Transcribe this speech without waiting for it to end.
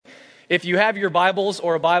If you have your Bibles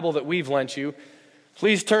or a Bible that we've lent you,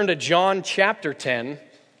 please turn to John chapter 10.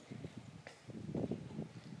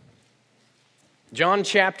 John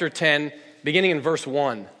chapter 10, beginning in verse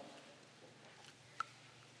 1.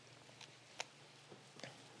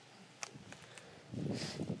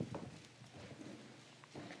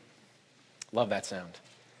 Love that sound.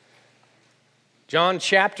 John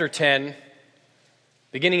chapter 10,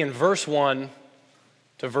 beginning in verse 1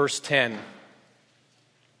 to verse 10.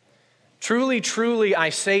 Truly, truly, I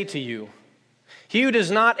say to you, he who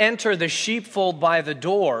does not enter the sheepfold by the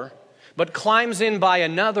door, but climbs in by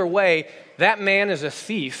another way, that man is a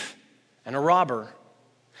thief and a robber.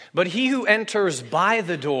 But he who enters by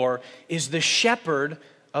the door is the shepherd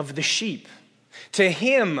of the sheep. To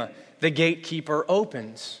him the gatekeeper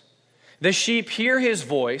opens. The sheep hear his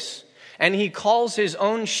voice, and he calls his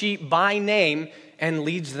own sheep by name and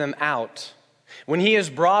leads them out. When he has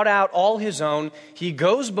brought out all his own, he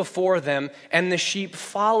goes before them, and the sheep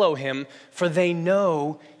follow him, for they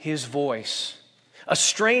know his voice. A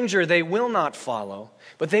stranger they will not follow,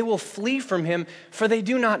 but they will flee from him, for they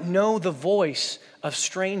do not know the voice of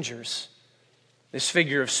strangers. This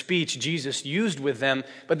figure of speech Jesus used with them,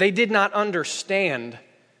 but they did not understand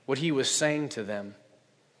what he was saying to them.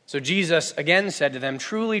 So Jesus again said to them,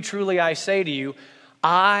 truly, truly, I say to you,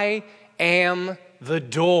 I am the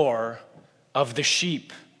door of the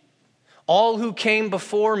sheep. All who came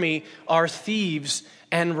before me are thieves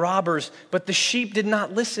and robbers, but the sheep did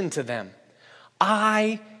not listen to them.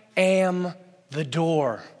 I am the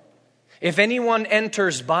door. If anyone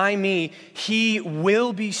enters by me, he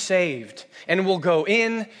will be saved and will go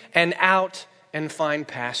in and out and find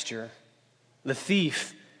pasture. The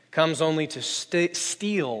thief comes only to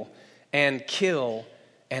steal and kill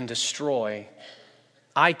and destroy.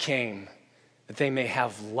 I came that they may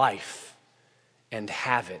have life and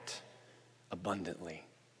have it abundantly.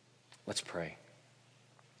 Let's pray.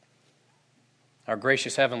 Our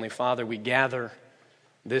gracious Heavenly Father, we gather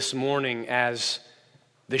this morning as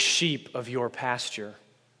the sheep of your pasture,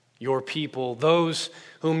 your people, those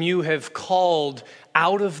whom you have called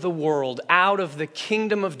out of the world, out of the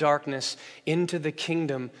kingdom of darkness, into the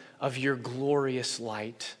kingdom of your glorious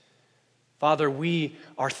light. Father, we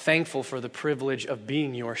are thankful for the privilege of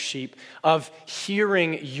being your sheep, of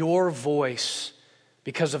hearing your voice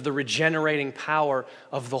because of the regenerating power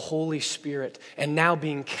of the Holy Spirit, and now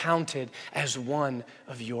being counted as one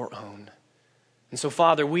of your own. And so,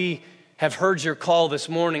 Father, we have heard your call this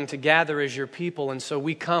morning to gather as your people, and so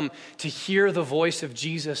we come to hear the voice of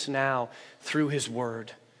Jesus now through his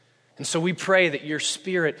word. And so we pray that your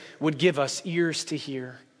Spirit would give us ears to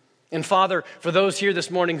hear. And Father, for those here this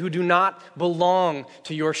morning who do not belong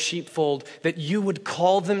to your sheepfold, that you would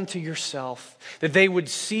call them to yourself, that they would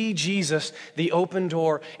see Jesus, the open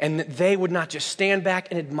door, and that they would not just stand back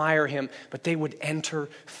and admire him, but they would enter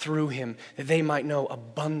through him, that they might know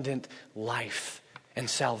abundant life and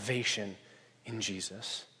salvation in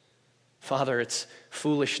Jesus. Father, it's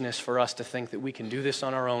foolishness for us to think that we can do this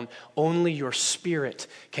on our own. Only your Spirit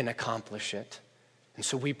can accomplish it. And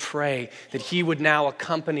so we pray that he would now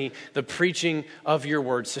accompany the preaching of your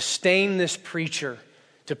word. Sustain this preacher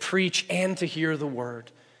to preach and to hear the word.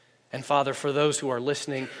 And Father, for those who are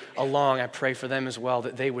listening along, I pray for them as well,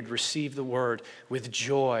 that they would receive the word with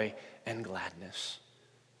joy and gladness.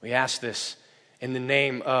 We ask this in the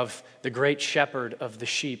name of the great shepherd of the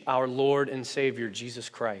sheep, our Lord and Savior, Jesus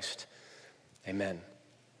Christ. Amen.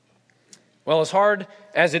 Well, as hard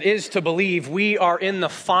as it is to believe, we are in the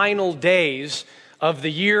final days of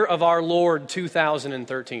the year of our Lord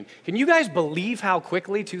 2013. Can you guys believe how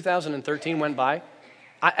quickly 2013 went by?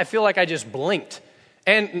 I feel like I just blinked.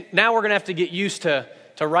 And now we're going to have to get used to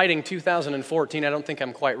writing 2014. I don't think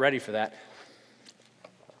I'm quite ready for that.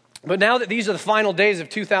 But now that these are the final days of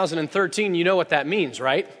 2013, you know what that means,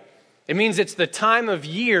 right? It means it's the time of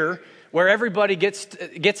year where everybody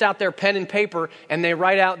gets out their pen and paper and they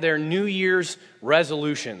write out their New Year's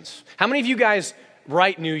resolutions. How many of you guys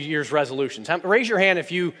write New Year's resolutions? Raise your hand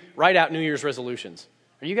if you write out New Year's resolutions.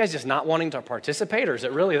 Are you guys just not wanting to participate, or is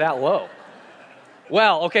it really that low?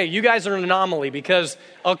 Well, okay, you guys are an anomaly, because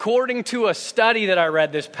according to a study that I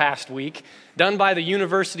read this past week, done by the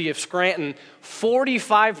University of Scranton,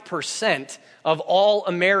 45% of all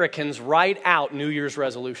Americans write out New Year's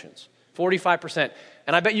resolutions. 45%.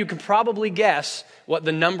 And I bet you can probably guess what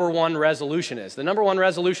the number one resolution is. The number one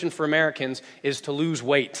resolution for Americans is to lose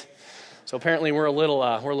weight. So apparently we're a little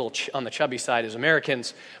on the chubby side as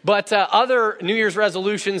Americans. But other New Year's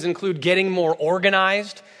resolutions include getting more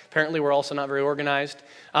organized. Apparently we're also not very organized.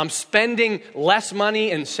 Spending less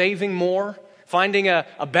money and saving more. finding a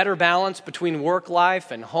better balance between work life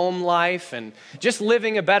and home life, and just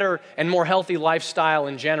living a better and more healthy lifestyle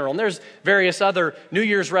in general. And there's various other New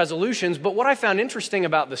Year's resolutions, but what I found interesting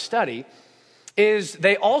about the study is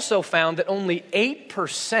they also found that only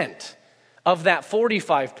 8% of that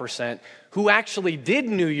 45% who actually did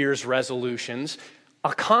New Year's resolutions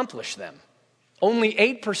accomplished them. Only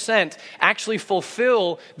 8% actually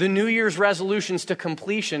fulfill the New Year's resolutions to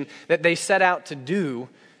completion that they set out to do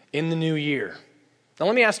in the new year. Now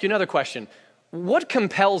let me ask you another question. What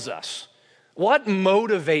compels us? What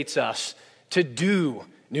motivates us to do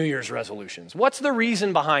New Year's resolutions? What's the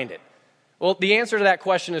reason behind it? Well, the answer to that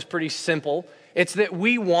question is pretty simple. It's that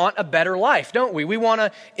we want a better life, don't we? We want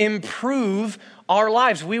to improve our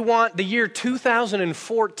lives. We want the year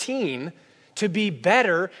 2014 to be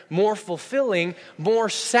better, more fulfilling, more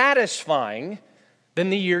satisfying than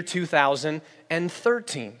the year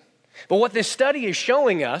 2013. But what this study is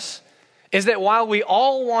showing us is that while we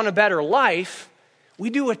all want a better life, we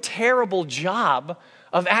do a terrible job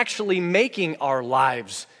of actually making our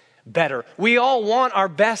lives better. We all want our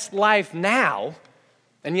best life now,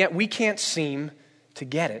 and yet we can't seem to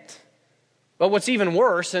get it. But what's even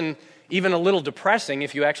worse, and even a little depressing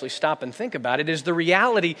if you actually stop and think about it, is the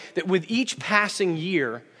reality that with each passing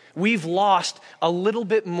year, we've lost a little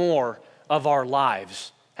bit more of our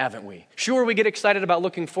lives, haven't we? Sure, we get excited about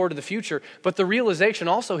looking forward to the future, but the realization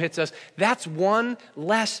also hits us, that's one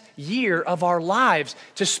less year of our lives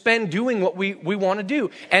to spend doing what we want to do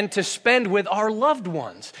and to spend with our loved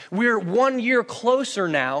ones. We're 1 year closer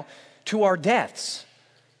now to our deaths.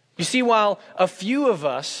 You see, while a few of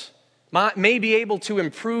us may be able to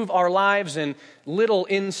improve our lives in little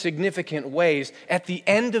insignificant ways, at the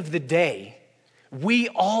end of the day, we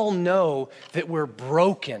all know that we're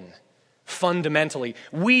broken fundamentally.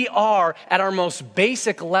 We are, at our most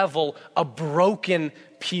basic level, a broken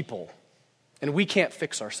people, and we can't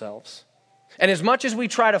fix ourselves. And as much as we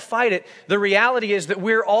try to fight it, the reality is that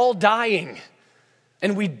we're all dying,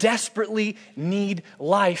 and we desperately need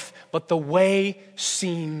life, but the way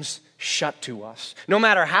seems shut to us. No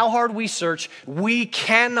matter how hard we search, we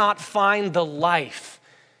cannot find the life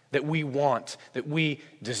that we want, that we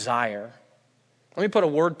desire. Let me put a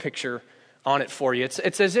word picture on it for you.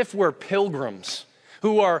 It's as if we're pilgrims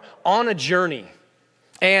who are on a journey,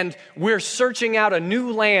 and we're searching out a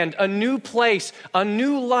new land, a new place, a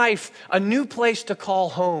new life, a new place to call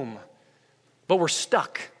home. But we're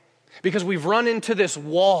stuck because we've run into this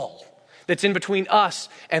wall that's in between us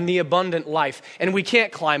and the abundant life. And we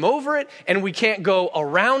can't climb over it, and we can't go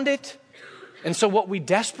around it. And so what we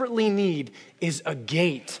desperately need is a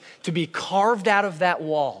gate to be carved out of that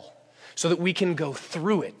wall so that we can go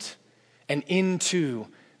through it and into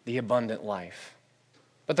the abundant life.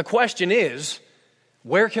 But the question is,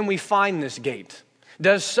 where can we find this gate?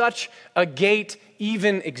 Does such a gate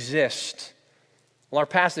even exist? Well, our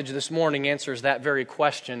passage this morning answers that very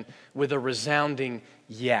question with a resounding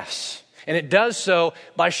yes. And it does so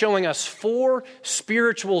by showing us 4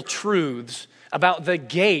 spiritual truths about the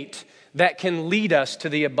gate that can lead us to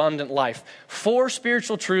the abundant life. 4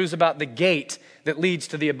 spiritual truths about the gate that leads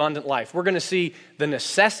to the abundant life. We're going to see the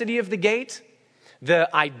necessity of the gate,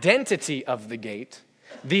 the identity of the gate,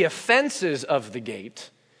 the offenses of the gate,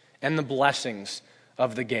 and the blessings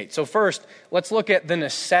of the gate. So first, let's look at the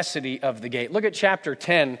necessity of the gate. Look at chapter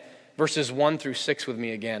 10, verses 1 through 6 with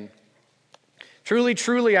me again. Truly,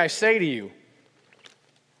 truly, I say to you,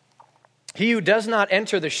 he who does not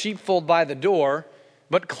enter the sheepfold by the door,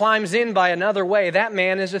 but climbs in by another way, that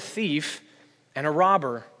man is a thief and a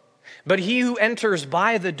robber. But he who enters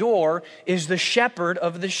by the door is the shepherd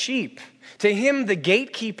of the sheep. To him the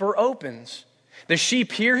gatekeeper opens. The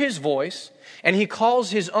sheep hear his voice, and he calls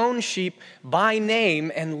his own sheep by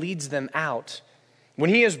name and leads them out. When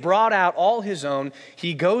he has brought out all his own,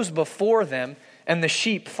 he goes before them, and the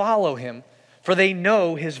sheep follow him, for they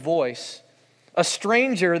know his voice. A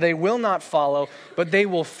stranger they will not follow, but they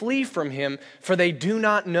will flee from him, for they do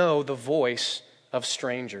not know the voice of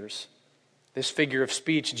strangers. This figure of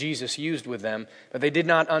speech Jesus used with them, but they did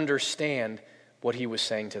not understand what he was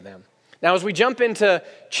saying to them. Now, as we jump into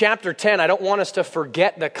chapter 10, I don't want us to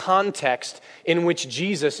forget the context in which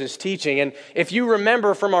Jesus is teaching. And if you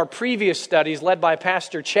remember from our previous studies led by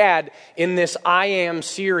Pastor Chad in this I Am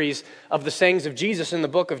series of the sayings of Jesus in the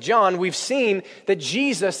book of John, we've seen that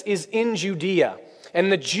Jesus is in Judea,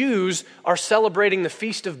 and the Jews are celebrating the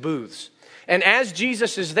Feast of Booths. And as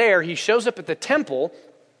Jesus is there, he shows up at the temple,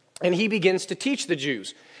 and he begins to teach the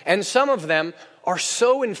Jews. And some of them are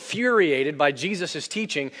so infuriated by Jesus'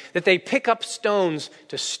 teaching that they pick up stones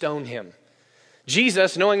to stone him.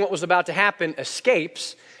 Jesus, knowing what was about to happen,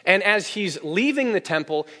 escapes, and as he's leaving the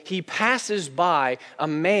temple, he passes by a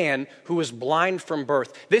man who was blind from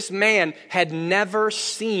birth. This man had never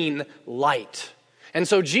seen light. And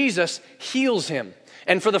so Jesus heals him.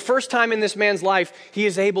 And for the first time in this man's life, he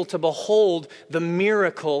is able to behold the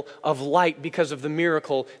miracle of light because of the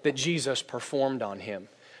miracle that Jesus performed on him.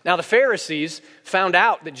 Now, the Pharisees found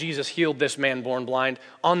out that Jesus healed this man born blind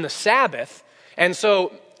on the Sabbath, and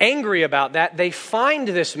so angry about that, they find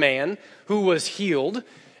this man who was healed,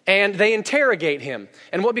 and they interrogate him.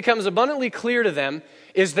 And what becomes abundantly clear to them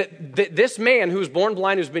is that this man who's born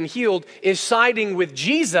blind, who's been healed, is siding with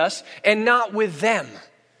Jesus and not with them.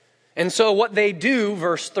 And so what they do,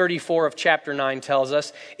 verse 34 of chapter 9 tells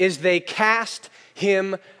us, is they cast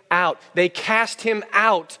him out. They cast him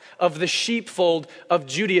out of the sheepfold of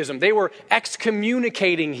Judaism. They were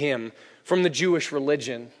excommunicating him from the Jewish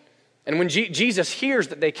religion. And when Jesus hears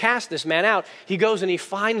that they cast this man out, he goes and he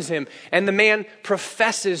finds him, and the man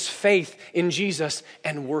professes faith in Jesus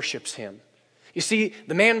and worships him. You see,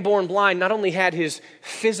 the man born blind not only had his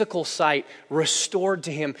physical sight restored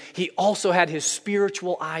to him, he also had his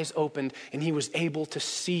spiritual eyes opened, and he was able to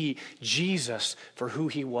see Jesus for who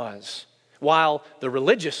he was, while the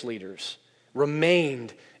religious leaders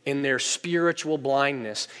remained in their spiritual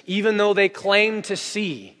blindness, even though they claimed to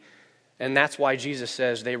see. And that's why Jesus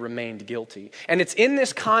says they remained guilty. And it's in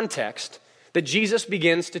this context that Jesus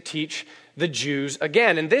begins to teach the Jews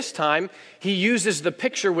again. And this time, he uses the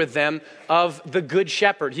picture with them of the Good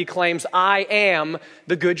Shepherd. He claims, I am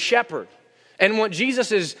the Good Shepherd. And what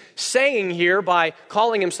Jesus is saying here by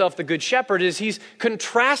calling himself the Good Shepherd is he's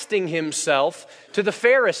contrasting himself to the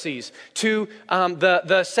Pharisees, to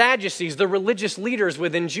the Sadducees, the religious leaders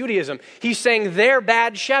within Judaism. He's saying they're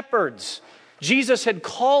bad shepherds. God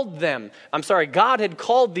had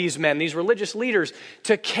called these men, these religious leaders,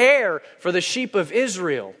 to care for the sheep of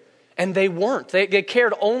Israel. And they weren't. They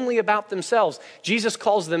cared only about themselves. Jesus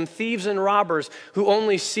calls them thieves and robbers who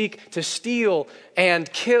only seek to steal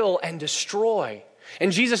and kill and destroy.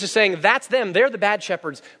 And Jesus is saying, that's them. They're the bad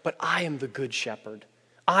shepherds, but I am the good shepherd.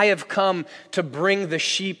 I have come to bring the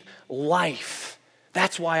sheep life.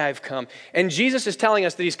 That's why I've come. And Jesus is telling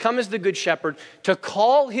us that he's come as the good shepherd to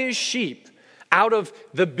call his sheep out of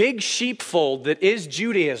the big sheepfold that is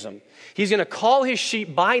Judaism. He's going to call his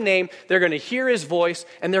sheep by name. They're going to hear his voice,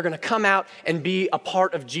 and they're going to come out and be a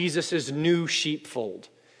part of Jesus' new sheepfold.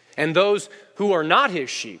 And those who are not his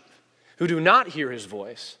sheep, who do not hear his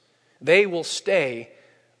voice, they will stay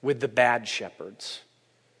with the bad shepherds.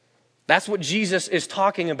 That's what Jesus is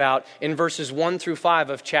talking about in verses 1 through 5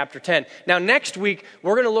 of chapter 10. Now, next week,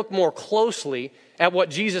 we're going to look more closely at what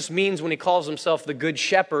Jesus means when he calls himself the Good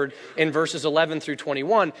Shepherd in verses 11 through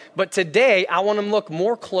 21. But today, I want to look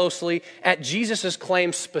more closely at Jesus'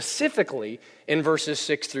 claim specifically in verses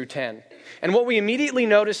 6 through 10. And what we immediately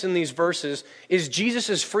notice in these verses is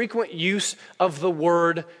Jesus' frequent use of the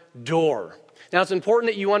word door. Now, it's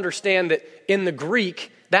important that you understand that in the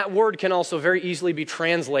Greek, that word can also very easily be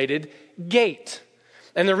translated gate.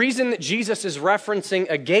 And the reason that Jesus is referencing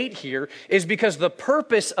a gate here is because the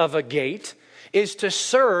purpose of a gate is to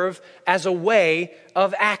serve as a way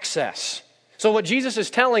of access. So what Jesus is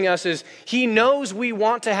telling us is he knows we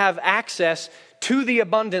want to have access to the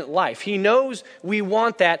abundant life. He knows we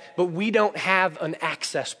want that, but we don't have an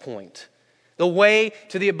access point. The way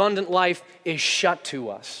to the abundant life is shut to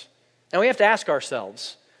us. Now we have to ask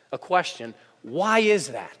ourselves a question. Why is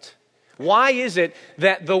that? Why is it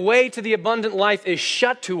that the way to the abundant life is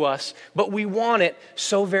shut to us, but we want it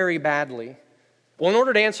so very badly? Well, in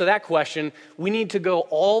order to answer that question, we need to go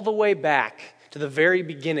all the way back to the very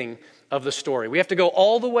beginning of the story. We have to go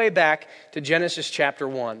all the way back to Genesis chapter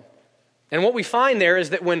 1. And what we find there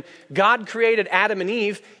is that when God created Adam and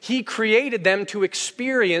Eve, he created them to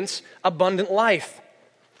experience abundant life.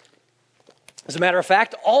 As a matter of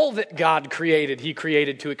fact, all that God created, he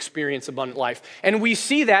created to experience abundant life. And we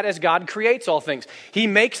see that as God creates all things. He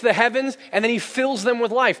makes the heavens and then he fills them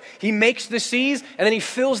with life. He makes the seas and then he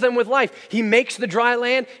fills them with life. He makes the dry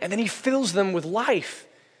land and then he fills them with life.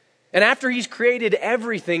 And after he's created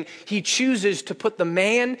everything, he chooses to put the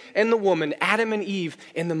man and the woman, Adam and Eve,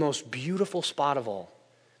 in the most beautiful spot of all,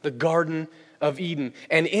 the Garden of Eden.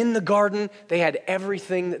 And in the garden, they had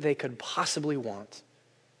everything that they could possibly want.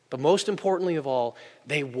 But most importantly of all,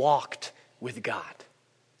 they walked with God.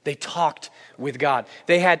 They talked with God.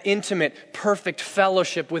 They had intimate, perfect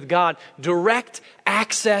fellowship with God, direct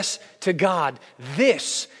access to God.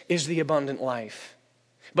 This is the abundant life.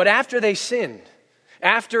 But after they sinned,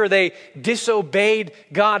 after they disobeyed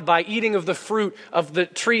God by eating of the fruit of the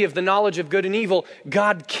tree of the knowledge of good and evil,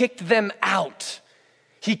 God kicked them out.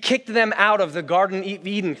 He kicked them out of the Garden of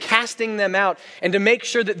Eden, casting them out, and to make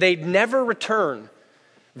sure that they'd never return.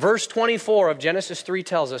 Verse 24 of Genesis 3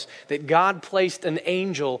 tells us that God placed an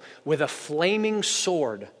angel with a flaming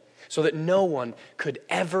sword so that no one could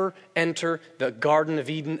ever enter the Garden of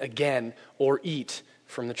Eden again or eat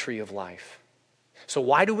from the tree of life. So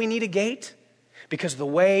why do we need a gate? Because the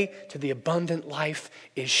way to the abundant life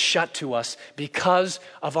is shut to us because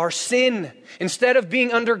of our sin. Instead of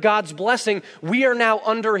being under God's blessing, we are now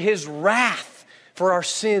under his wrath for our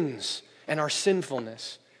sins and our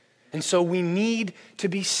sinfulness. And so we need to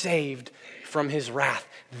be saved from his wrath.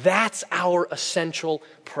 That's our essential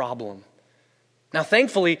problem. Now,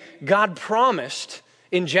 thankfully, God promised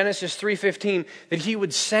in Genesis 3:15 that he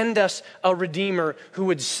would send us a Redeemer who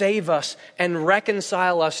would save us and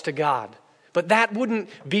reconcile us to God. But that wouldn't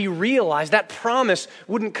be realized. That promise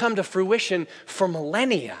wouldn't come to fruition for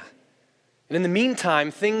millennia. And in the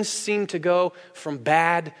meantime, things seem to go from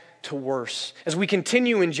bad to worse. As we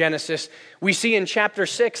continue in Genesis, we see in chapter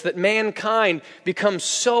 6 that mankind becomes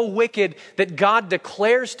so wicked that God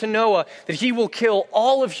declares to Noah that he will kill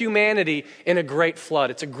all of humanity in a great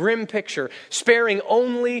flood. It's a grim picture, sparing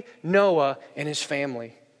only Noah and his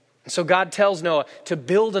family. And so God tells Noah to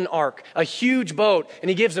build an ark, a huge boat, and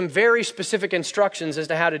he gives him very specific instructions as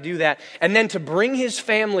to how to do that, and then to bring his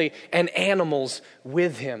family and animals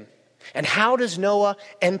with him. And how does Noah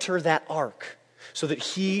enter that ark so that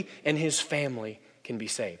he and his family can be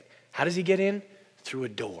saved? How does he get in? Through a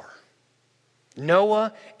door.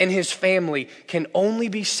 Noah and his family can only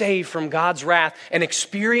be saved from God's wrath and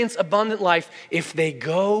experience abundant life if they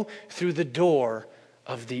go through the door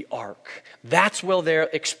of the ark. That's where they'll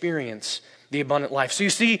experience the abundant life. So you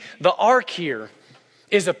see, the ark here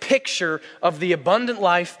is a picture of the abundant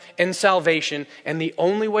life and salvation, and the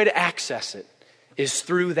only way to access it is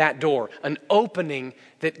through that door, an opening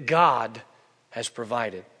that God has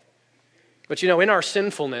provided. But in our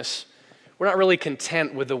sinfulness, we're not really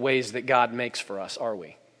content with the ways that God makes for us, are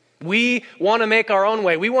we? We want to make our own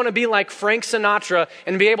way. We want to be like Frank Sinatra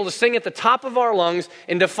and be able to sing at the top of our lungs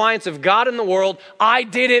in defiance of God and the world, I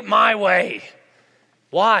did it my way.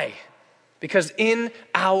 Why? Because in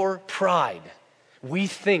our pride, we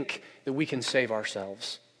think that we can save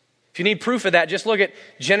ourselves. If you need proof of that, just look at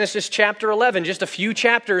Genesis chapter 11, just a few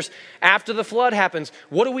chapters after the flood happens.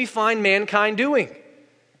 What do we find mankind doing?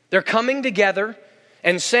 They're coming together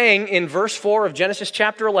and saying in verse 4 of Genesis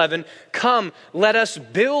chapter 11, come, let us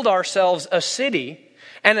build ourselves a city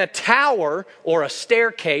and a tower or a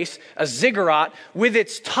staircase, a ziggurat, with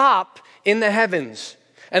its top in the heavens.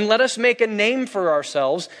 And let us make a name for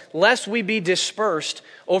ourselves, lest we be dispersed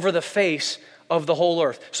over the face of the whole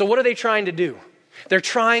earth. So what are they trying to do? They're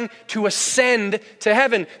trying to ascend to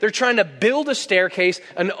heaven. They're trying to build a staircase,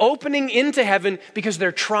 an opening into heaven, because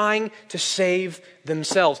they're trying to save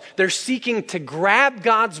themselves. They're seeking to grab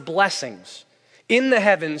God's blessings in the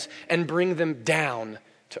heavens and bring them down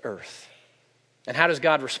to earth. And how does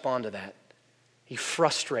God respond to that? He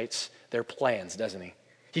frustrates their plans, doesn't he?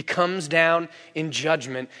 He comes down in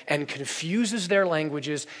judgment and confuses their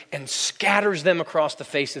languages and scatters them across the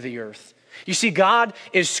face of the earth. You see, God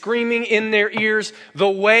is screaming in their ears, the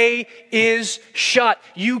way is shut.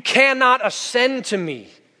 You cannot ascend to me.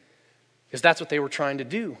 Because that's what they were trying to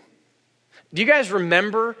do. Do you guys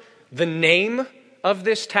remember the name of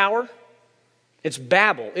this tower? It's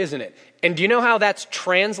Babel, isn't it? And do you know how that's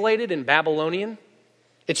translated in Babylonian?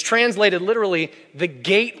 It's translated literally the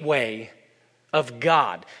gateway of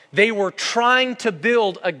God. They were trying to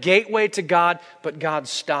build a gateway to God, but God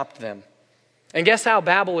stopped them. And guess how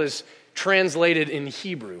Babel is translated in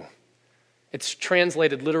Hebrew? It's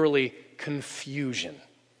translated literally confusion.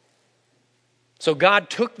 So God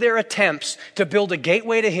took their attempts to build a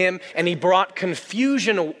gateway to him and he brought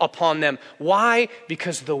confusion upon them. Why?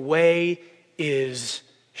 Because the way is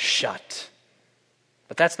shut.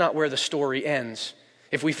 But that's not where the story ends.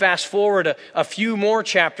 If we fast forward a few more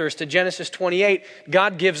chapters to Genesis 28,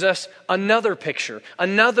 God gives us another picture,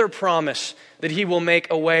 another promise that he will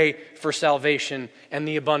make a way for salvation and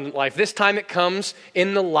the abundant life. This time it comes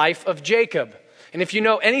in the life of Jacob. And if you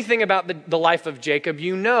know anything about the life of Jacob,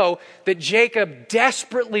 you know that Jacob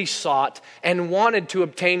desperately sought and wanted to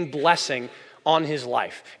obtain blessing on his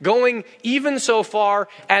life, going even so far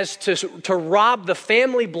as to rob the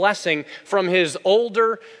family blessing from his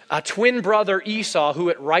older twin brother Esau, who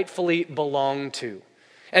it rightfully belonged to.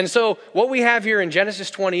 And so what we have here in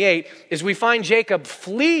Genesis 28 is we find Jacob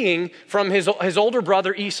fleeing from his older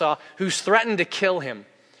brother Esau, who's threatened to kill him.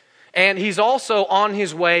 And he's also on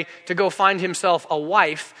his way to go find himself a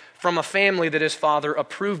wife from a family that his father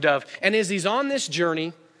approved of. And as he's on this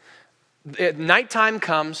journey, nighttime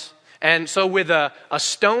comes, And so with a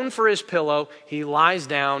stone for his pillow, he lies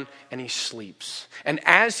down and he sleeps. And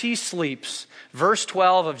as he sleeps, verse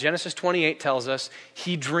 12 of Genesis 28 tells us,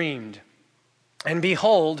 he dreamed. And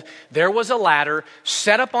behold, there was a ladder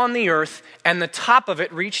set up on the earth, and the top of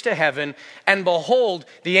it reached to heaven. And behold,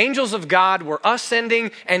 the angels of God were ascending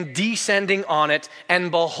and descending on it. And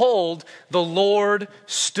behold, the Lord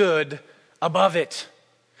stood above it.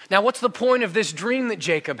 Now, what's the point of this dream that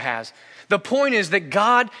Jacob has? The point is that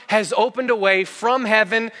God has opened a way from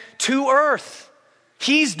heaven to earth.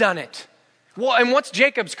 He's done it. Well, and what's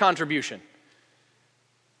Jacob's contribution?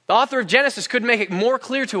 The author of Genesis couldn't make it more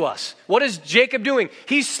clear to us. What is Jacob doing?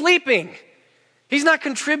 He's sleeping. He's not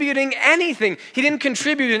contributing anything. He didn't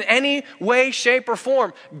contribute in any way, shape, or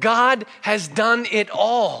form. God has done it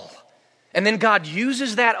all. And then God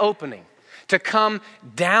uses that opening to come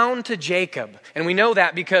down to Jacob. And we know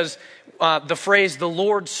that because the phrase, the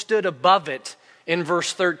Lord stood above it, in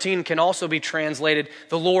verse 13 can also be translated,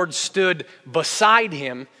 the Lord stood beside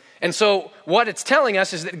him. And so what it's telling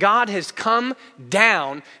us is that God has come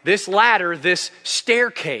down this ladder, this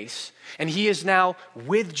staircase, and he is now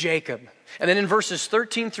with Jacob. And then in verses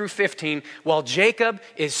 13 through 15, while Jacob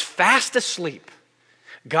is fast asleep,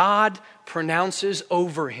 God pronounces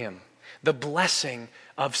over him the blessing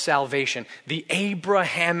of salvation, the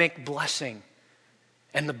Abrahamic blessing,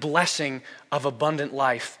 and the blessing of abundant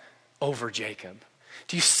life over Jacob.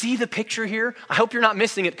 Do you see the picture here? I hope you're not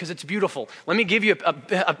missing it because it's beautiful. Let me give you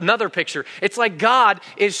another picture. It's like God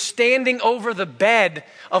is standing over the bed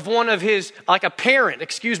of one of his, like a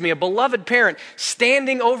beloved parent,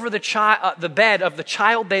 standing over the bed of the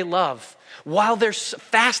child they love while they're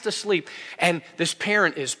fast asleep. And this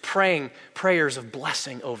parent is praying prayers of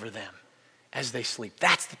blessing over them as they sleep.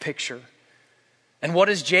 That's the picture. And what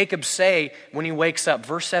does Jacob say when he wakes up?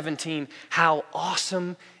 Verse 17, how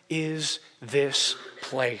awesome is this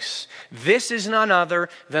place. This is none other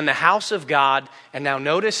than the house of God. And now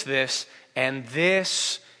notice this, and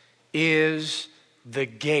this is the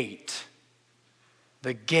gate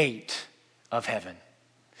of heaven.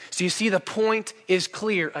 So you see, the point is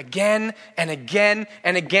clear again and again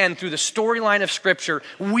and again through the storyline of Scripture.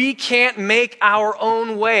 We can't make our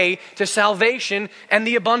own way to salvation and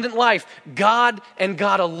the abundant life. God and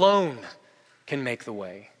God alone can make the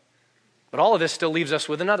way. But all of this still leaves us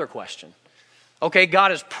with another question. Okay,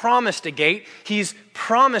 God has promised a gate. He's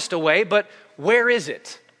promised a way, but where is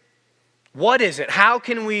it? What is it? How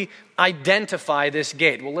can we identify this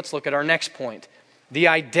gate? Well, let's look at our next point. The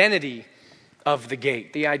identity of the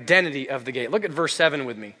gate. The identity of the gate. Look at verse 7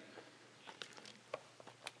 with me.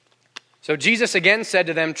 So Jesus again said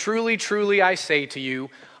to them, truly, truly, I say to you,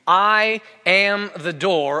 I am the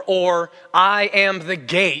door, or I am the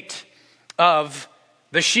gate of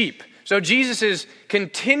the sheep. So Jesus is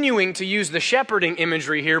continuing to use the shepherding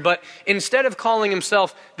imagery here, but instead of calling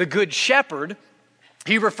himself the good shepherd,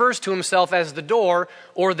 he refers to himself as the door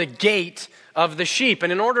or the gate of the sheep.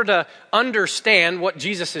 And in order to understand what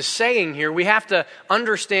Jesus is saying here, we have to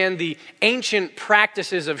understand the ancient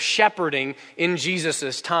practices of shepherding in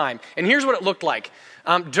Jesus' time. And here's what it looked like.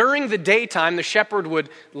 During the daytime, the shepherd would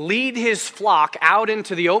lead his flock out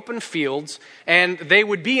into the open fields, and they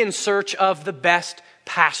would be in search of the best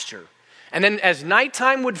pasture. And then as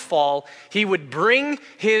nighttime would fall, he would bring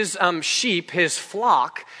his sheep, his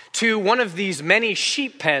flock, to one of these many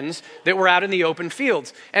sheep pens that were out in the open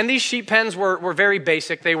fields. And these sheep pens were very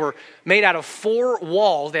basic. They were made out of 4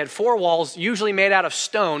 walls. They had 4 walls, usually made out of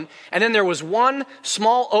stone. And then there was one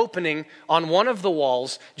small opening on one of the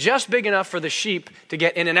walls, just big enough for the sheep to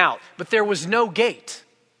get in and out. But there was no gate.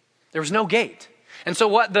 There was no gate. And so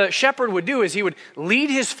what the shepherd would do is he would lead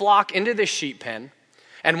his flock into this sheep pen.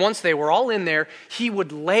 And once they were all in there, he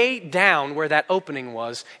would lay down where that opening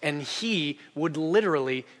was, and he would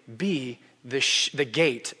literally be the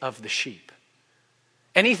gate of the sheep.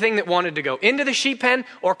 Anything that wanted to go into the sheep pen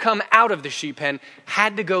or come out of the sheep pen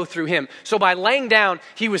had to go through him. So by laying down,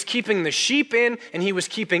 he was keeping the sheep in, and he was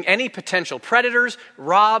keeping any potential predators,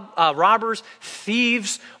 robbers,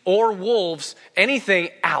 thieves, or wolves, anything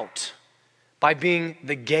out by being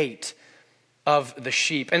the gate of the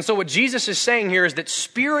sheep. And so what Jesus is saying here is that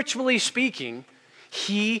spiritually speaking,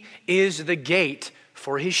 he is the gate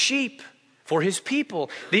for his sheep, for his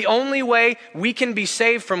people. The only way we can be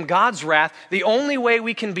saved from God's wrath, the only way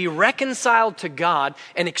we can be reconciled to God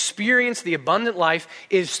and experience the abundant life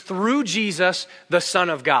is through Jesus, the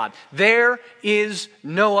Son of God. There is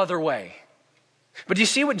no other way. But do you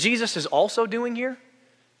see what Jesus is also doing here?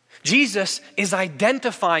 Jesus is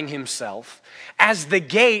identifying himself as the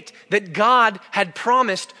gate that God had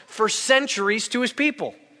promised for centuries to his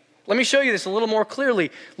people. Let me show you this a little more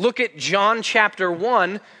clearly. Look at John chapter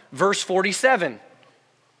 1, verse 47.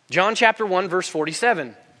 John chapter 1, verse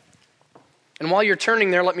 47. And while you're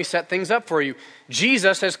turning there, let me set things up for you.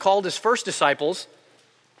 Jesus has called his first disciples,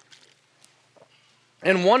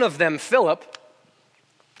 and one of them, Philip,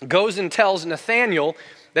 goes and tells Nathanael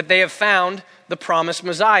that they have found the promised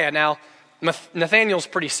Messiah. Now, Nathanael's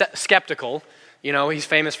pretty skeptical. You know, he's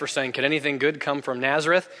famous for saying, "Could anything good come from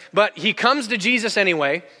Nazareth?" But he comes to Jesus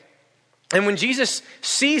anyway. And when Jesus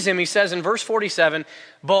sees him, he says in verse 47,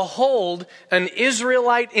 "Behold, an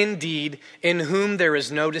Israelite indeed, in whom there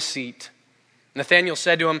is no deceit." Nathanael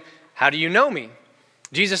said to him, "How do you know me?"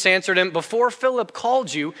 Jesus answered him, "Before Philip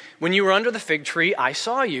called you, when you were under the fig tree, I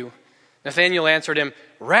saw you." Nathanael answered him,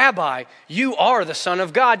 "Rabbi, you are the Son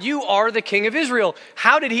of God. You are the King of Israel."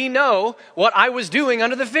 How did he know what I was doing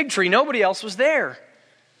under the fig tree? Nobody else was there.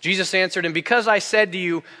 Jesus answered him, "Because I said to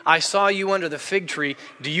you, I saw you under the fig tree,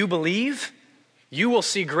 do you believe? You will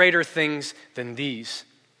see greater things than these."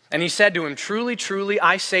 And he said to him, "Truly, truly,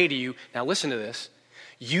 I say to you," now listen to this,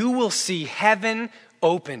 "you will see heaven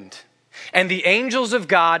opened, and the angels of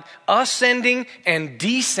God ascending and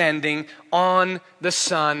descending on the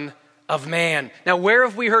Son of Man." Now, where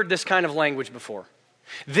have we heard this kind of language before?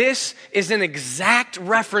 This is an exact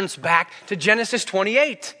reference back to Genesis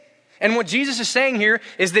 28. And what Jesus is saying here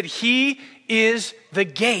is that he is the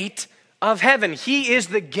gate of heaven. He is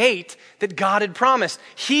the gate that God had promised.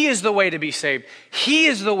 He is the way to be saved. He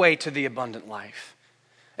is the way to the abundant life.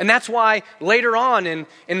 And that's why later on in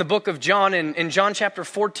the book of John, in John chapter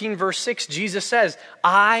 14, verse 6, Jesus says,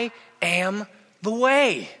 "I am the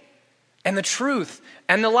way and the truth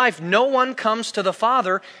and the life. No one comes to the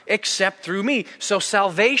Father except through me." So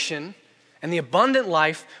salvation and the abundant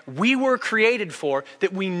life we were created for,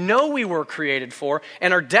 that we know we were created for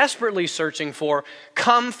and are desperately searching for,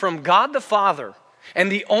 come from God the Father.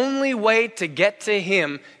 And the only way to get to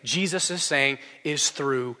him, Jesus is saying, is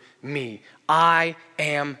through me. I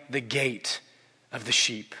am the gate of the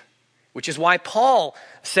sheep. Which is why Paul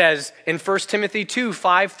says in 1 Timothy 2,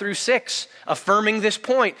 5 through 6, affirming this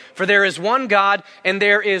point, "For there is one God and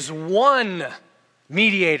there is one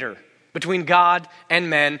mediator between God and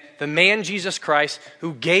men, the man Jesus Christ,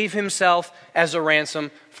 who gave himself as a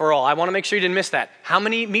ransom for all." I want to make sure you didn't miss that. How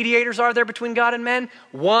many mediators are there between God and men?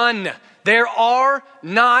 One. There are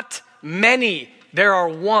not many. There are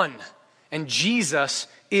one. And Jesus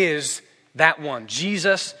is that one.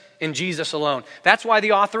 Jesus and Jesus alone. That's why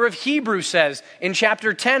the author of Hebrews says in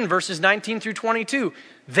chapter 10, verses 19 through 22,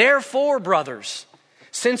 "Therefore, brothers,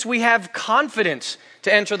 since we have confidence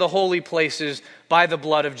to enter the holy places by the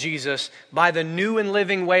blood of Jesus, by the new and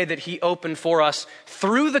living way that he opened for us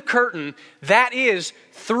through the curtain, that is,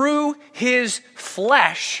 through his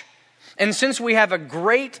flesh. And since we have a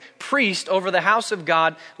great priest over the house of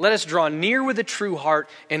God, let us draw near with a true heart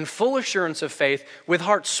in full assurance of faith, with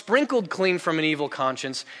hearts sprinkled clean from an evil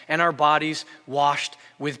conscience, and our bodies washed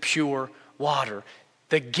with pure water."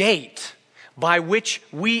 The gate by which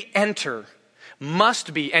we enter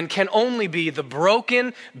must be and can only be the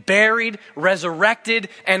broken, buried, resurrected,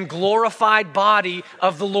 and glorified body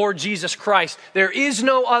of the Lord Jesus Christ. There is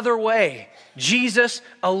no other way. Jesus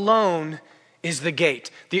alone is the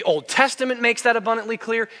gate. The Old Testament makes that abundantly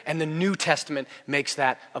clear, and the New Testament makes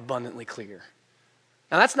that abundantly clear.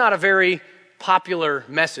 Now, that's not a very popular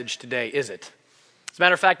message today, is it? As a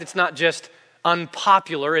matter of fact, it's not just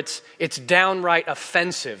unpopular, it's downright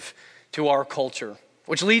offensive to our culture.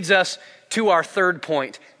 Which leads us to our third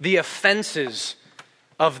point, the offenses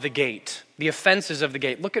of the gate. The offenses of the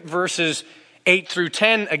gate. Look at verses 8 through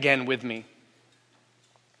 10 again with me.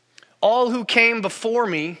 "All who came before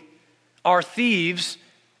me are thieves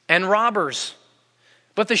and robbers,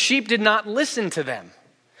 but the sheep did not listen to them.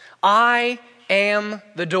 I am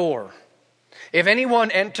the door. If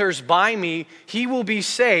anyone enters by me, he will be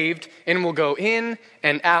saved and will go in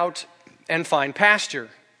and out and find pasture.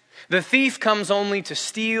 The thief comes only to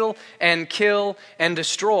steal and kill and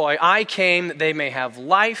destroy. I came that they may have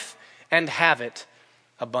life and have it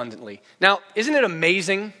abundantly." Now, isn't it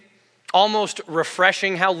amazing, almost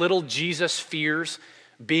refreshing, how little Jesus fears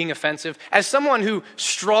being offensive? As someone who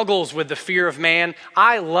struggles with the fear of man,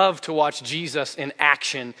 I love to watch Jesus in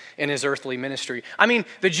action in his earthly ministry. I mean,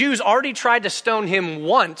 the Jews already tried to stone him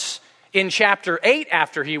once in chapter 8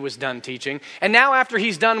 after he was done teaching. And now after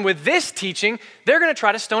he's done with this teaching, they're going to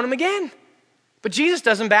try to stone him again. But Jesus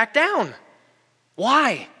doesn't back down.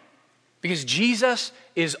 Why? Because Jesus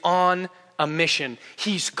is on a mission.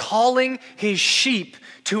 He's calling his sheep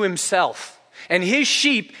to himself. And his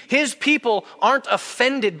sheep, his people, aren't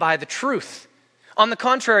offended by the truth. On the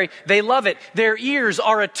contrary, they love it. Their ears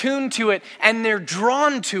are attuned to it, and they're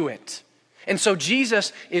drawn to it. And so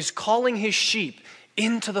Jesus is calling his sheep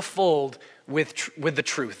into the fold with the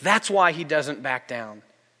truth. That's why he doesn't back down.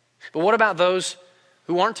 But what about those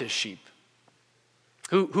who aren't his sheep?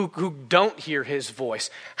 Who don't hear his voice?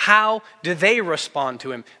 How do they respond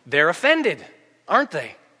to him? They're offended, aren't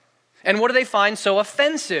they? And what do they find so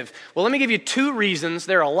offensive? Well, let me give you two reasons.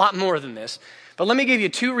 There are a lot more than this. But let me give you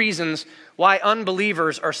two reasons why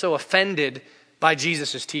unbelievers are so offended by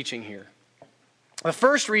Jesus' teaching here. The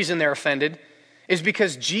first reason they're offended is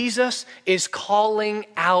because Jesus is calling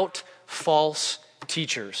out false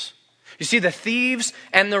teachers. You see, the thieves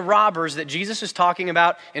and the robbers that Jesus is talking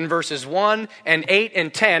about in verses 1 and 8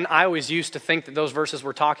 and 10, I always used to think that those verses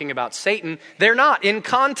were talking about Satan. They're not. In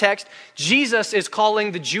context, Jesus is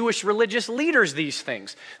calling the Jewish religious leaders these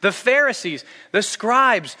things. The Pharisees, the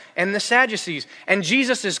scribes, and the Sadducees. And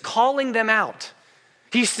Jesus is calling them out.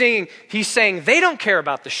 He's saying they don't care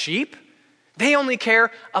about the sheep. They only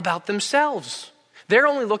care about themselves. They're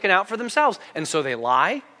only looking out for themselves. And so they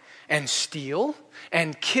lie and steal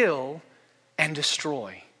and kill and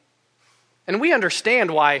destroy. And we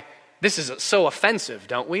understand why this is so offensive,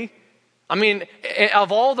 don't we? I mean,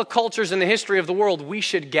 of all the cultures in the history of the world, we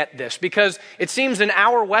should get this, because it seems in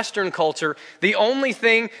our Western culture, the only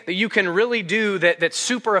thing that you can really do that's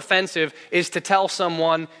super offensive is to tell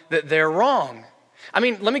someone that they're wrong. I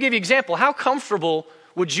mean, let me give you an example. How comfortable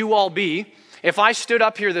would you all be if I stood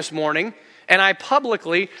up here this morning and I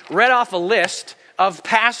publicly read off a list of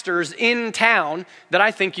pastors in town that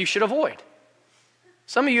I think you should avoid?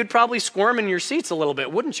 Some of you would probably squirm in your seats a little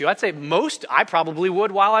bit, wouldn't you? I'd say I probably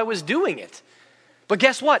would while I was doing it. But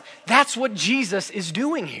guess what? That's what Jesus is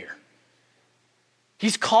doing here.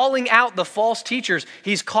 He's calling out the false teachers.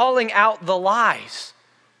 He's calling out the lies.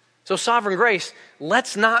 So Sovereign Grace,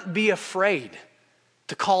 let's not be afraid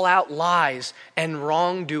to call out lies and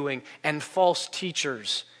wrongdoing and false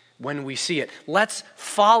teachers when we see it. Let's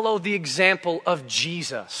follow the example of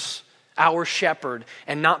Jesus, our shepherd,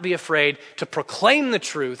 and not be afraid to proclaim the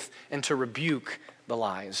truth and to rebuke the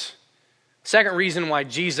lies. Second reason why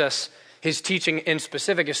Jesus, his teaching in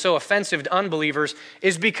specific, is so offensive to unbelievers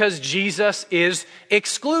is because Jesus is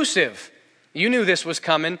exclusive. You knew this was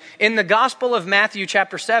coming. In the Gospel of Matthew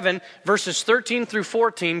chapter 7, verses 13 through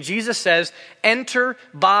 14, Jesus says, "Enter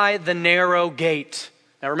by the narrow gate."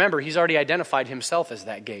 Now remember, he's already identified himself as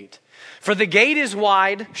that gate. "For the gate is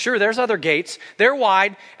wide," sure, there's other gates, "they're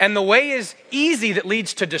wide, and the way is easy that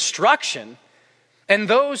leads to destruction, and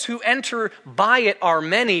those who enter by it are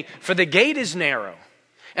many. For the gate is narrow,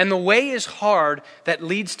 and the way is hard that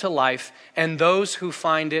leads to life, and those who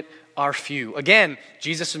find it are few." Again,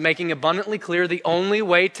 Jesus is making abundantly clear the only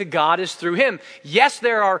way to God is through him. Yes,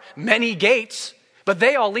 there are many gates, but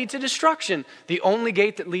they all lead to destruction. The only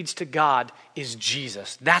gate that leads to God is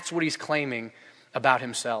Jesus. That's what he's claiming about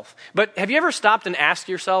himself. But have you ever stopped and asked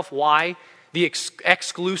yourself why the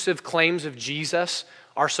exclusive claims of Jesus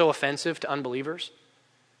are so offensive to unbelievers?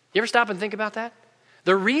 You ever stop and think about that?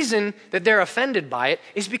 The reason that they're offended by it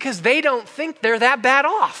is because they don't think they're that bad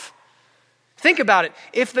off. Think about it.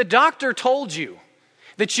 If the doctor told you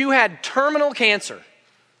that you had terminal cancer,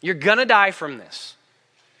 you're gonna die from this,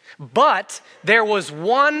 but there was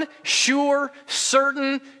one sure,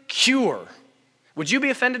 certain cure, would you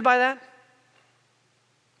be offended by that?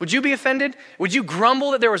 Would you be offended? Would you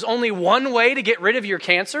grumble that there was only one way to get rid of your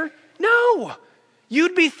cancer? No.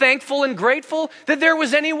 You'd be thankful and grateful that there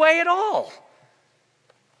was any way at all.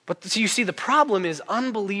 But so you see, the problem is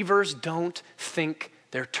unbelievers don't think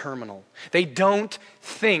they're terminal. They don't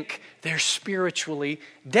think they're spiritually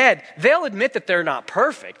dead. They'll admit that they're not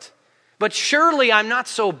perfect, but surely I'm not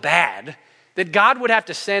so bad that God would have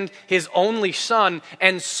to send his only son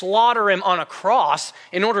and slaughter him on a cross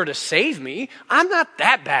in order to save me. I'm not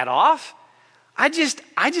that bad off. I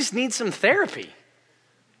just need some therapy.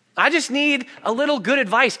 I just need a little good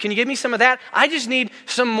advice. Can you give me some of that? I just need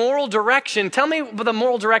some moral direction. Tell me the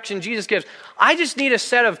moral direction Jesus gives. I just need a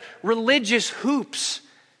set of religious hoops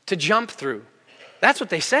to jump through. That's what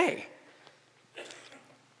they say.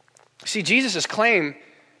 See, Jesus' claim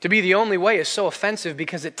to be the only way is so offensive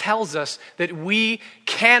because it tells us that we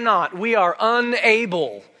are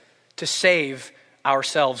unable to save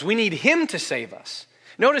ourselves. We need him to save us.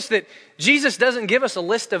 Notice that Jesus doesn't give us a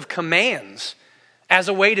list of commands as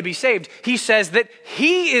a way to be saved. He says that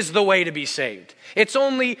he is the way to be saved. It's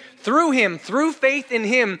only through him, through faith in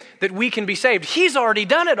him, that we can be saved. He's already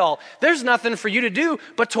done it all. There's nothing for you to do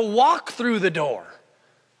but to walk through the door.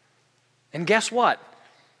 And guess what?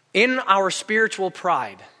 In our spiritual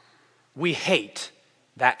pride, we hate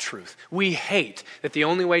that truth. We hate that the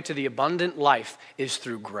only way to the abundant life is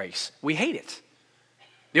through grace. We hate it.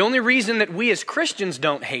 The only reason that we as Christians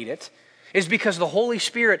don't hate it is because the Holy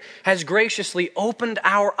Spirit has graciously opened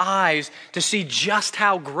our eyes to see just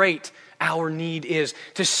how great our need is,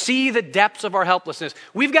 to see the depths of our helplessness.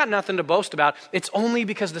 We've got nothing to boast about. It's only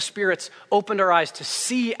because the Spirit's opened our eyes to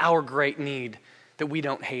see our great need that we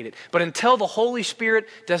don't hate it. But until the Holy Spirit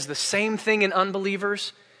does the same thing in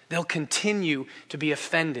unbelievers, they'll continue to be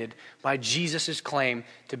offended by Jesus' claim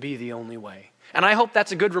to be the only way. And I hope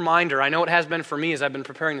that's a good reminder. I know it has been for me as I've been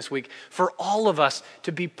preparing this week, for all of us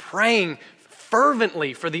to be praying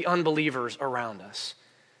fervently for the unbelievers around us,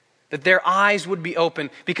 that their eyes would be open,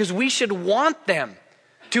 because we should want them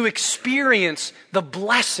to experience the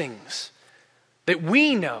blessings that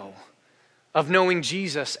we know of knowing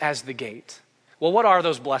Jesus as the gate. Well, what are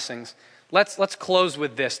those blessings? Let's close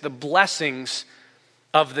with this, the blessings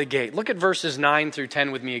of the gate. Look at verses 9 through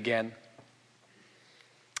 10 with me again.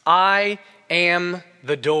 I am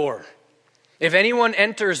the door. If anyone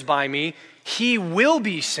enters by me, he will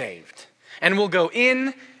be saved and will go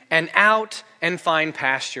in and out and find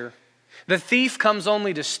pasture. The thief comes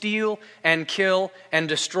only to steal and kill and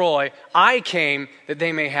destroy. I came that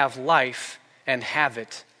they may have life and have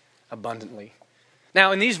it abundantly.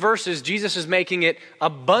 Now, in these verses, Jesus is making it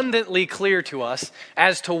abundantly clear to us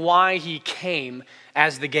as to why he came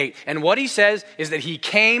as the gate. And what he says is that he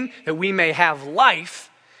came that we may have life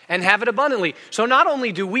and have it abundantly. So not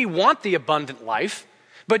only do we want the abundant life,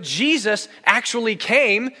 but Jesus actually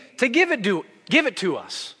came to give it to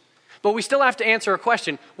us. But we still have to answer a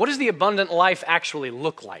question. What does the abundant life actually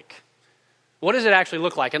look like? What does it actually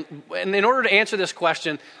look like? And in order to answer this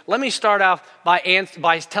question, let me start off by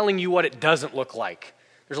telling you what it doesn't look like.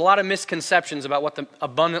 There's a lot of misconceptions about what the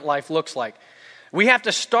abundant life looks like. We have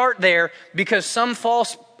to start there because some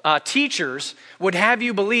false teachers would have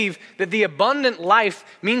you believe that the abundant life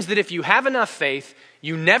means that if you have enough faith,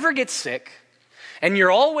 you never get sick, and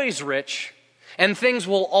you're always rich, and things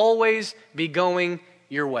will always be going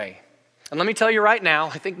your way. And let me tell you right now,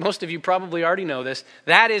 I think most of you probably already know this,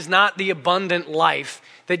 that is not the abundant life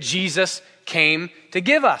that Jesus came to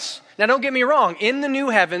give us. Now don't get me wrong, in the new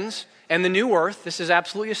heavens and the new earth, this is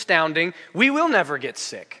absolutely astounding, we will never get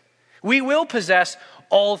sick. We will possess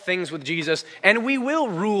all things with Jesus, and we will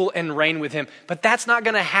rule and reign with him. But that's not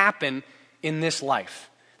going to happen in this life.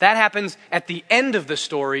 That happens at the end of the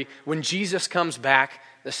story when Jesus comes back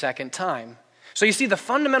the second time. So you see, the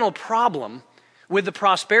fundamental problem with the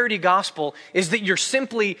prosperity gospel is that you're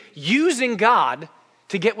simply using God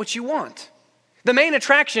to get what you want. The main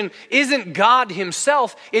attraction isn't God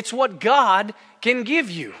himself, it's what God can give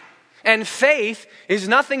you. And faith is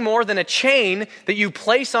nothing more than a chain that you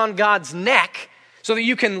place on God's neck so that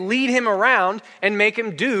you can lead him around and make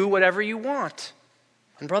him do whatever you want.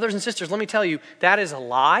 And brothers and sisters, let me tell you, that is a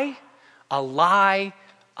lie, a lie,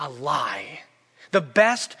 a lie. The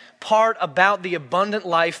best part about the abundant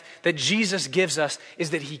life that Jesus gives us is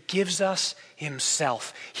that he gives us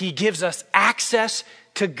himself. He gives us access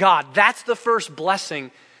to God. That's the first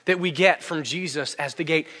blessing that we get from Jesus as the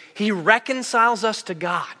gate. He reconciles us to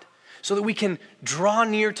God so that we can draw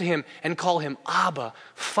near to him and call him Abba,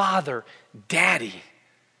 Father, Daddy.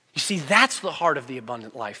 You see, that's the heart of the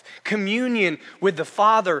abundant life. Communion with the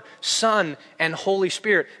Father, Son, and Holy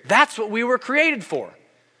Spirit. That's what we were created for.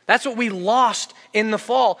 That's what we lost in the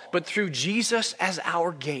fall. But through Jesus as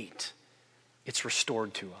our gate, it's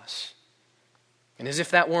restored to us. And as if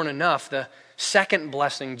that weren't enough, the second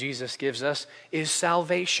blessing Jesus gives us is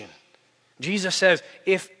salvation. Jesus says,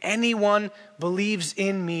 if anyone believes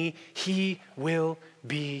in me, he will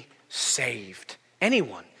be saved.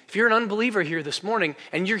 Anyone. If you're an unbeliever here this morning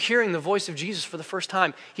and you're hearing the voice of Jesus for the first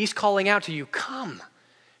time, he's calling out to you, come,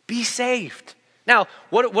 be saved. Now,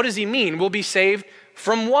 what does he mean? We'll be saved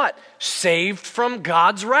from what? Saved from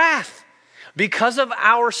God's wrath. Because of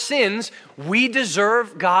our sins, we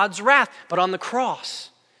deserve God's wrath. But on the cross,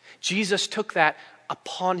 Jesus took that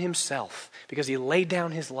upon himself because he laid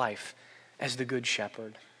down his life as the good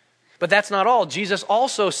shepherd. But that's not all. Jesus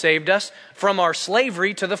also saved us from our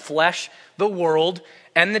slavery to the flesh, the world,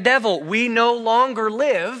 and the devil. We no longer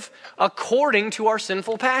live according to our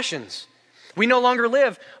sinful passions. We no longer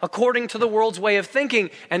live according to the world's way of thinking,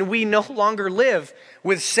 and we no longer live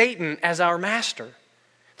with Satan as our master.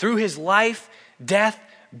 Through his life, death,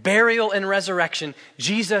 burial, and resurrection,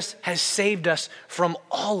 Jesus has saved us from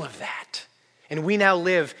all of that. And we now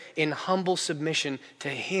live in humble submission to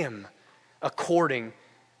him according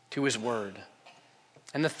to his word.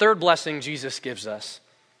 And the third blessing Jesus gives us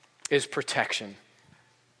is protection.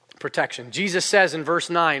 Protection. Jesus says in verse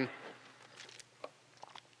 9,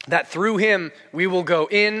 that through him we will go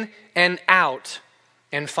in and out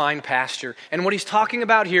and find pasture. And what he's talking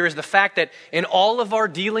about here is the fact that in all of our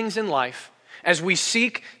dealings in life, as we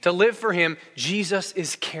seek to live for him, Jesus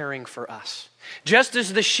is caring for us. Just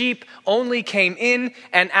as the sheep only came in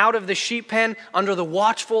and out of the sheep pen under the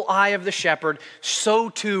watchful eye of the shepherd, so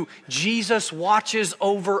too Jesus watches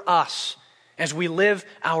over us as we live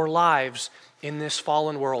our lives in this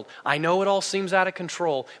fallen world. I know it all seems out of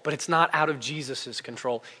control, but it's not out of Jesus'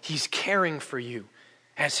 control. He's caring for you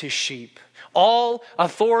as his sheep. All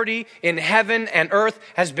authority in heaven and earth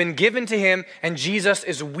has been given to him, and Jesus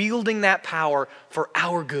is wielding that power for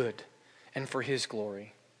our good and for his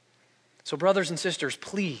glory. So brothers and sisters,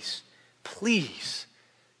 please, please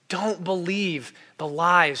don't believe the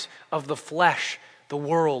lies of the flesh, the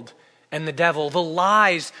world, and the devil, the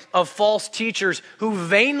lies of false teachers who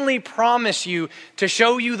vainly promise you to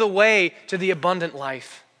show you the way to the abundant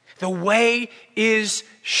life. The way is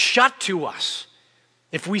shut to us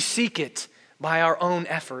if we seek it by our own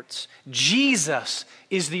efforts. Jesus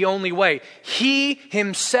is the only way. He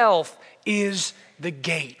himself is the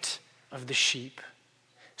gate of the sheep.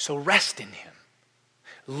 So rest in him.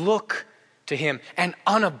 Look to him and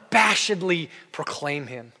unabashedly proclaim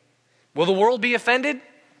him. Will the world be offended?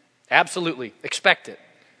 Absolutely. Expect it.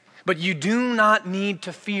 But you do not need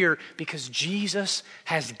to fear because Jesus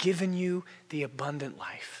has given you the abundant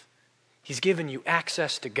life. He's given you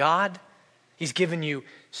access to God. He's given you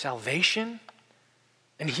salvation.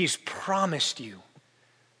 And he's promised you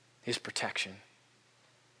his protection.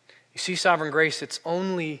 You see, Sovereign Grace, it's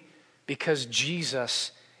only because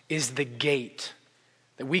Jesus is the gate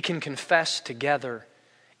that we can confess together,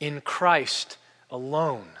 in Christ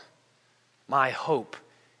alone, my hope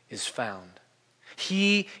is found.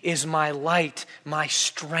 He is my light, my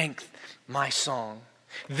strength, my song.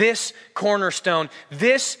 This cornerstone,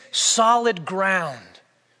 this solid ground,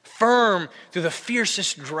 firm through the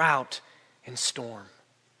fiercest drought and storm.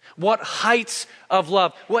 What heights of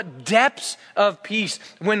love, what depths of peace,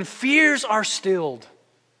 when fears are stilled,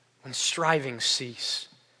 when strivings cease.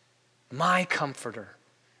 My comforter,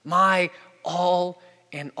 my all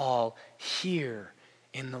in all, here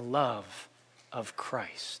in the love of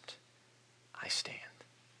Christ I stand.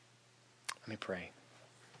 Let me pray.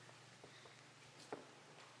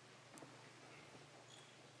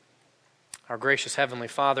 Our gracious Heavenly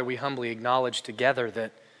Father, we humbly acknowledge together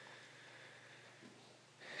that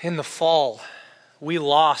in the fall, we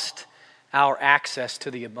lost our access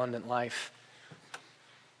to the abundant life.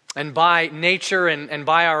 And by nature and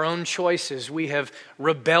by our own choices, we have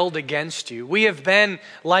rebelled against you. We have been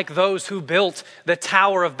like those who built the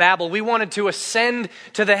Tower of Babel. We wanted to ascend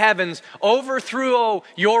to the heavens, overthrow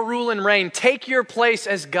your rule and reign, take your place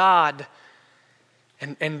as God,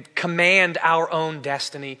 and command our own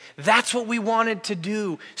destiny. That's what we wanted to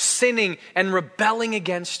do, sinning and rebelling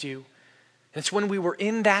against you. And it's when we were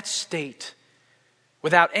in that state,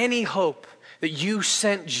 without any hope, that you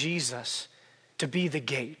sent Jesus to be the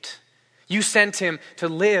gate. You sent him to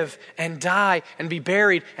live and die and be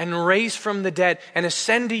buried and raise from the dead and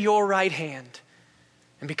ascend to your right hand.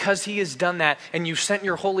 And because he has done that and you sent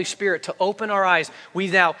your Holy Spirit to open our eyes, we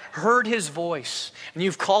now heard his voice and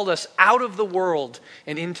you've called us out of the world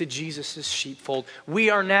and into Jesus' sheepfold. We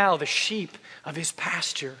are now the sheep of his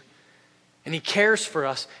pasture. And he cares for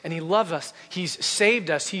us and he loves us. He's saved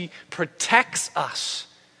us. He protects us.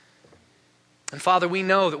 And Father, we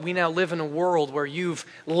know that we now live in a world where you've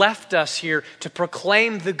left us here to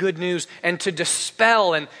proclaim the good news and to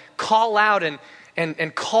dispel and call out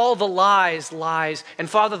and call the lies, lies. And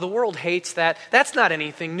Father, the world hates that. That's not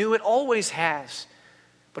anything new. It always has.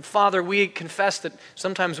 But Father, we confess that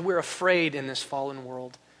sometimes we're afraid in this fallen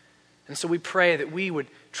world. And so we pray that we would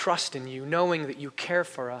trust in you, knowing that you care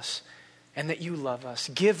for us and that you love us.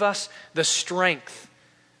 Give us the strength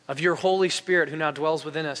of your Holy Spirit who now dwells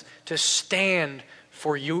within us to stand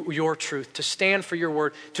for you, your truth, to stand for your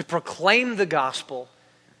word, to proclaim the gospel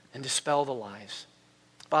and dispel the lies.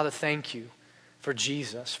 Father, thank you for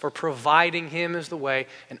Jesus, for providing him as the way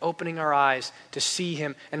and opening our eyes to see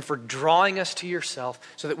him, and for drawing us to yourself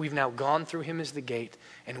so that we've now gone through him as the gate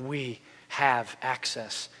and we have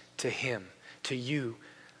access to him, to you,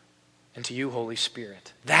 and to you, Holy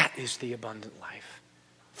Spirit. That is the abundant life.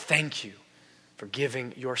 Thank you for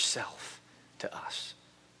giving yourself to us.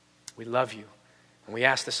 We love you, and we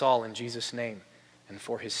ask this all in Jesus' name and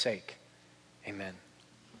for his sake. Amen.